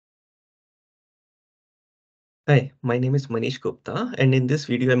Hi, my name is Manish Gupta, and in this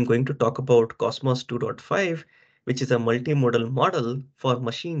video, I'm going to talk about Cosmos 2.5, which is a multimodal model for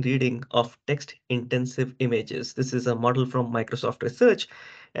machine reading of text-intensive images. This is a model from Microsoft Research,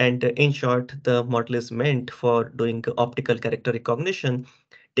 and in short, the model is meant for doing optical character recognition,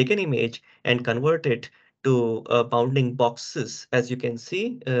 take an image and convert it to bounding boxes, as you can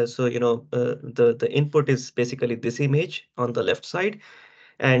see. The input is basically this image on the left side,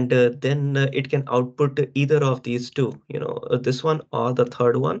 and then it can output either of these two, this one or the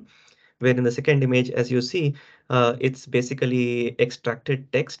third one, where in the second image, as you see, it's basically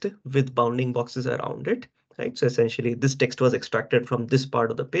extracted text with bounding boxes around it, right? So essentially, this text was extracted from this part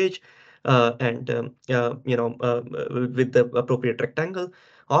of the page, with the appropriate rectangle,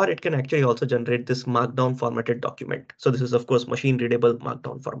 or it can actually also generate this markdown formatted document. So this is, of course, machine readable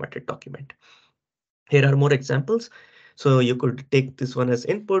markdown formatted document. Here are more examples. So you could take this one as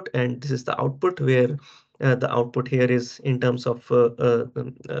input, and this is the output, where the output here is in terms of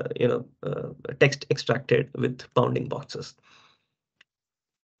text extracted with bounding boxes.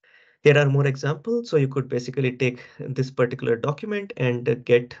 Here are more examples. So you could basically take this particular document and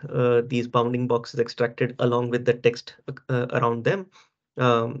get these bounding boxes extracted along with the text around them.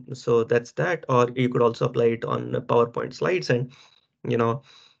 So that's that. Or you could also apply it on PowerPoint slides and you know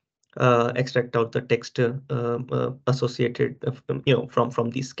extract out the text associated from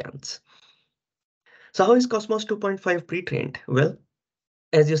these scans. So how is Cosmos 2.5 pre-trained? Well,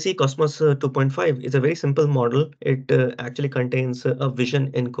 as you see, Cosmos 2.5 is a very simple model. It actually contains a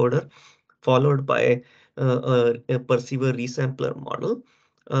vision encoder followed by a Perceiver Resampler model.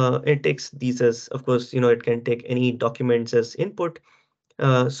 It takes these as, of course, it can take any documents as input.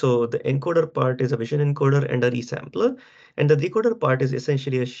 So the encoder part is a vision encoder and a resampler, and the decoder part is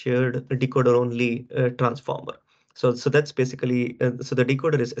essentially a shared decoder only transformer. So that's basically, so the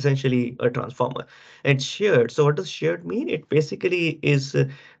decoder is essentially a transformer and shared. So what does shared mean? It basically is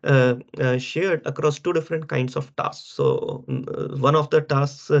shared across two different kinds of tasks. So one of the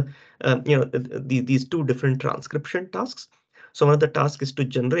tasks, these two different transcription tasks. So one of the tasks is to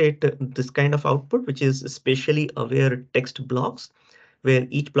generate this kind of output, which is spatially aware text blocks, where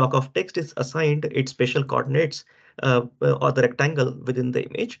each block of text is assigned its spatial coordinates or the rectangle within the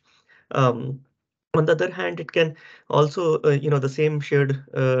image. Um, on the other hand, it can also, the same shared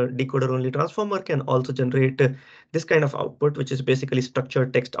decoder only transformer can also generate this kind of output, which is basically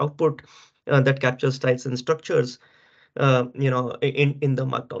structured text output that captures styles and structures, in the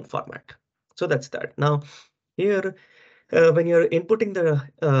markdown format. So that's that. Now, here when you're inputting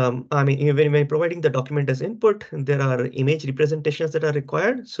when you're providing the document as input, there are image representations that are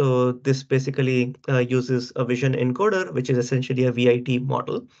required. So this basically uses a vision encoder, which is essentially a VIT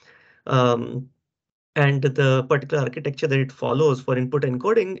model. Um, and the particular architecture that it follows for input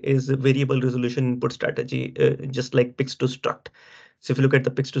encoding is a variable resolution input strategy, just like pix to struct. So if you look at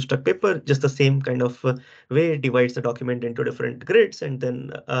the pix to struct paper, just the same kind of way it divides the document into different grids and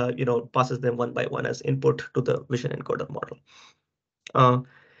then passes them one by one as input to the vision encoder model.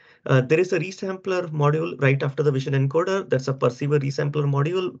 Uh, there is a resampler module right after the vision encoder. That's a Perceiver Resampler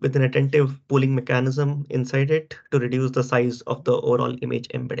module with an attentive pooling mechanism inside it to reduce the size of the overall image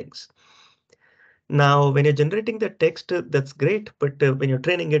embeddings. Now, when you're generating the text, that's great, but when you're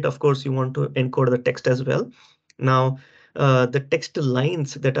training it, of course, you want to encode the text as well. Now, the text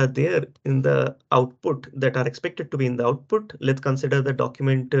lines that are there in the output that are expected to be in the output, let's consider the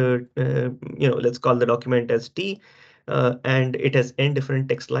document, let's call the document as T, and it has n different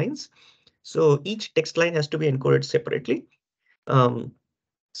text lines. So each text line has to be encoded separately. Um,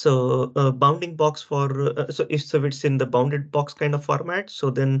 so bounding box for so it's in the bounded box kind of format. So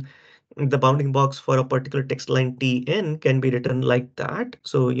then the bounding box for a particular text line Tn can be written like that.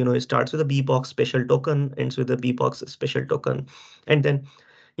 So it starts with a b box special token, ends with a b box special token, and then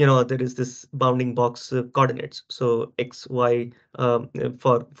there is this bounding box coordinates. So x, y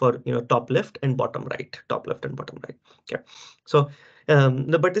for top left and bottom right, top left and bottom right. Okay, so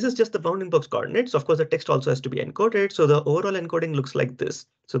no, but this is just the bounding box coordinates. Of course, the text also has to be encoded. So the overall encoding looks like this.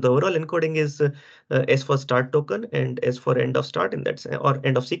 So the overall encoding is S for start token and S for end of start in that or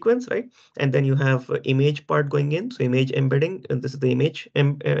end of sequence, right? And then you have image part going in. So image embedding, and this is the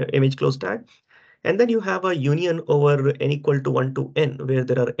image close tag. And then you have a union over n equal to 1 to n, where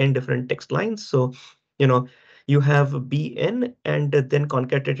there are n different text lines. So, you have bn and then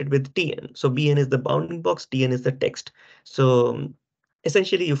concatenated with tn. So bn is the bounding box, tn is the text. So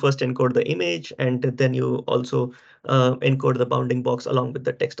essentially, you first encode the image and then you also encode the bounding box along with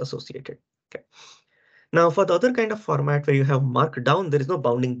the text associated. Okay. Now, for the other kind of format where you have markdown, there is no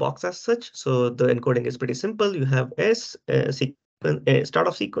bounding box as such. So the encoding is pretty simple. You have S sequence start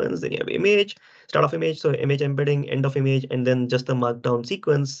of sequence, then you have image, start of image, so image embedding, end of image, and then just the markdown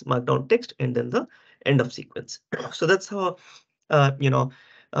sequence, markdown text, and then the end of sequence. So that's how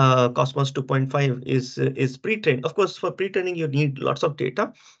Cosmos 2.5 is pre-trained. Of course, for pre-training you need lots of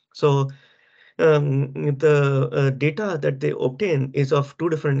data. So the data that they obtain is of two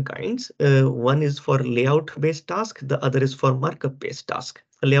different kinds. One is for layout-based task, the other is for markup-based task.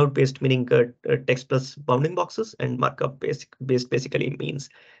 Layout-based meaning text plus bounding boxes, and markup-based basically means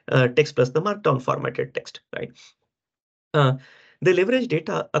text plus the markdown formatted text, right? Uh, they leverage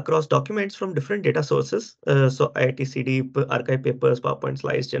data across documents from different data sources. So IIT-CD, archive papers, PowerPoint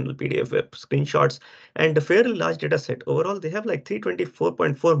slides, general PDF, web screenshots, and a fairly large data set. Overall, they have like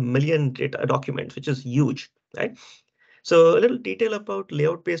 324.4 million data documents, which is huge, right? So a little detail about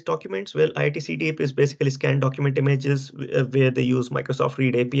layout-based documents. Well, IIT-CD is basically scan document images where they use Microsoft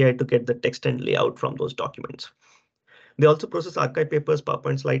Read API to get the text and layout from those documents. They also process archive papers,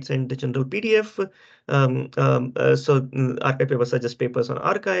 PowerPoint slides, and the general PDF. Archive papers are just papers on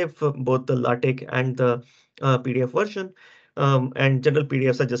archive, both the LaTeX and the PDF version. And general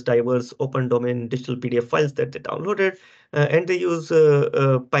PDFs are just diverse open domain digital PDF files that they downloaded. And they use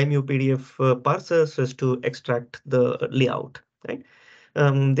PyMu PDF parsers to extract the layout, right?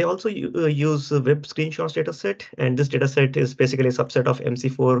 They also use a web screenshots dataset, and this dataset is basically a subset of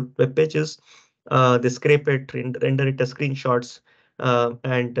MC4 web pages. They scrape it, render it as screenshots,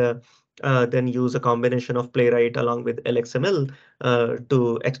 and then use a combination of Playwright along with LXML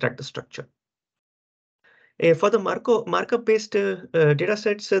to extract the structure. For the markup-based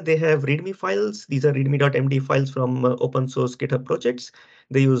datasets, they have README files. These are readme.md files from open source GitHub projects.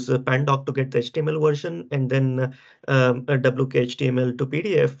 They use Pandoc to get the HTML version, and then a WKHTML to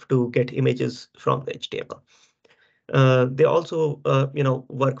PDF to get images from the HTML. They also,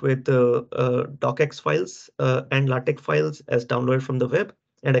 work with docx files and LaTeX files as downloaded from the web.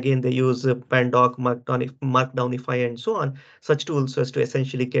 And again, they use Pandoc, Markdownify, and so on, such tools as to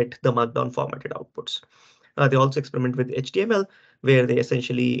essentially get the Markdown formatted outputs. They also experiment with HTML, where they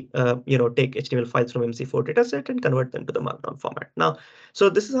essentially, take HTML files from MC4 dataset and convert them to the Markdown format. Now, so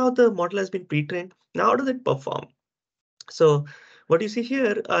this is how the model has been pre-trained. Now, how does it perform? So what you see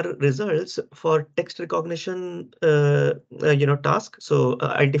here are results for text recognition, task. So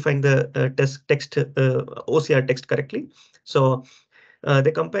identifying the text OCR text correctly. So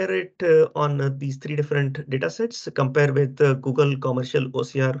they compare it on these three different data sets, compare with the Google commercial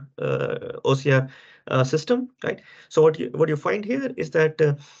OCR system, right? So what you find here is that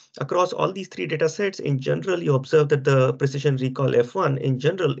across all these three data sets, in general, you observe that the precision recall F1 in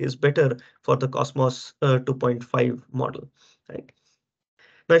general is better for the Cosmos 2.5 model, right?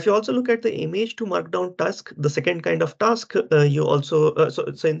 Now, if you also look at the image to markdown task, the second kind of task, you also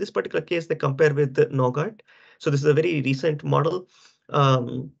so in this particular case, they compare with the Nougat. So this is a very recent model.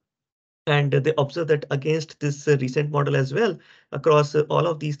 And they observe that against this recent model as well, across all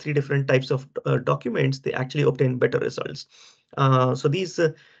of these three different types of documents, they actually obtain better results. So these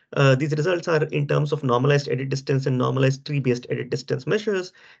results are in terms of normalized edit distance and normalized tree-based edit distance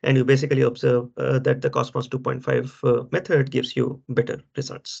measures. And you basically observe that the Cosmos 2.5 method gives you better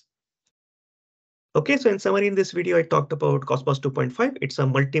results. Okay, so in summary, in this video, I talked about Cosmos 2.5. It's a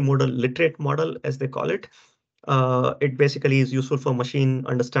multimodal literate model, as they call it. It basically is useful for machine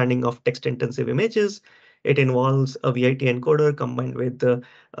understanding of text-intensive images. It involves a VIT encoder combined with a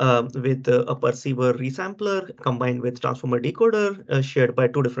Perceiver Resampler combined with transformer decoder shared by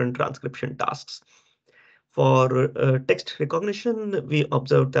two different transcription tasks. For text recognition, we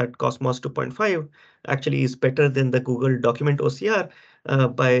observed that Cosmos 2.5 actually is better than the Google Document OCR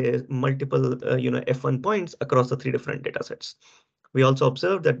by multiple F1 points across the three different datasets. We also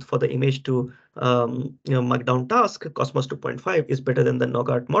observed that for the image to markdown task, Cosmos 2.5 is better than the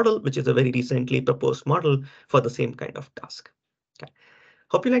Nougat model, which is a very recently proposed model for the same kind of task. Okay.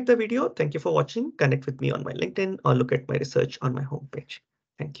 Hope you liked the video. Thank you for watching. Connect with me on my LinkedIn or look at my research on my homepage.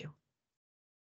 Thank you.